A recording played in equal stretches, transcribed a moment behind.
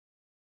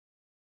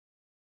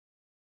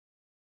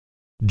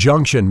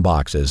Junction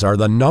boxes are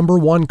the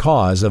 #1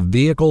 cause of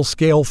vehicle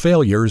scale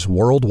failures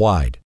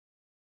worldwide.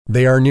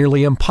 They are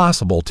nearly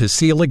impossible to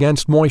seal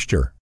against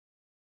moisture,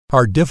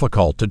 are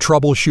difficult to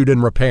troubleshoot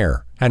and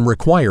repair, and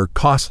require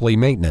costly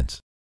maintenance.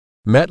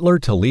 Mettler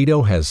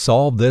Toledo has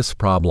solved this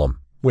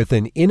problem with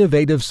an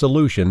innovative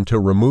solution to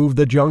remove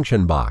the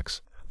junction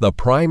box, the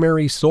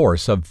primary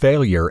source of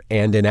failure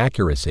and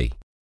inaccuracy.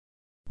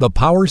 The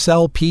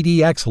Powercell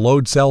PDX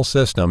load cell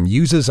system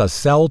uses a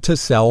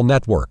cell-to-cell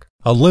network,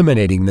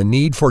 eliminating the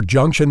need for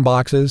junction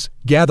boxes,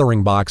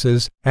 gathering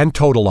boxes, and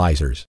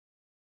totalizers.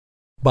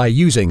 By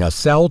using a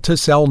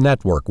cell-to-cell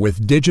network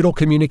with digital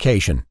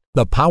communication,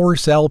 the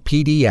Powercell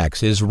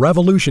PDX is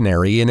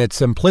revolutionary in its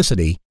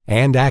simplicity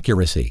and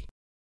accuracy.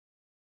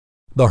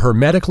 The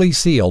hermetically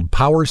sealed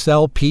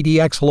Powercell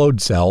PDX load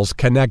cells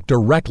connect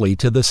directly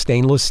to the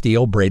stainless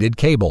steel braided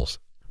cables,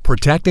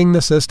 protecting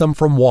the system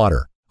from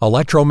water,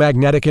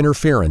 electromagnetic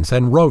interference,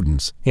 and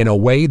rodents in a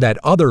way that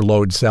other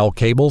load cell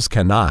cables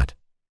cannot.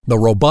 The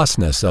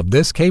robustness of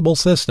this cable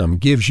system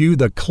gives you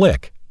the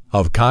click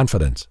of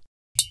confidence.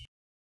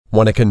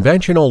 When a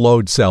conventional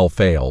load cell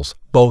fails,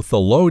 both the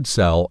load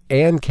cell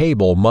and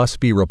cable must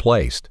be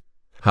replaced.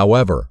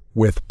 However,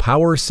 with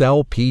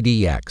Powercell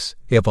PDX,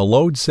 if a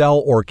load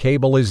cell or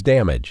cable is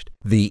damaged,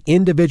 the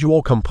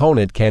individual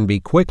component can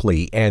be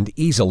quickly and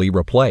easily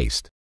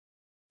replaced.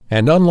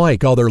 And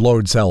unlike other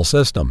load cell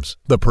systems,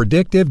 the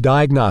predictive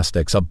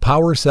diagnostics of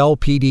Powercell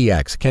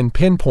PDX can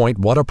pinpoint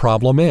what a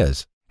problem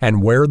is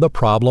and where the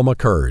problem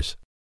occurs.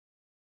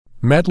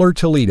 Mettler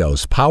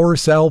Toledo's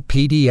Powercell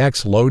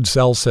PDX load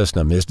cell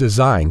system is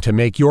designed to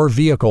make your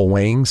vehicle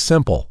weighing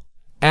simple,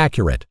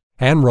 accurate,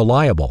 and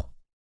reliable,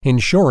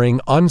 ensuring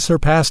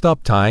unsurpassed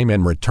uptime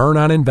and return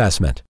on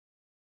investment.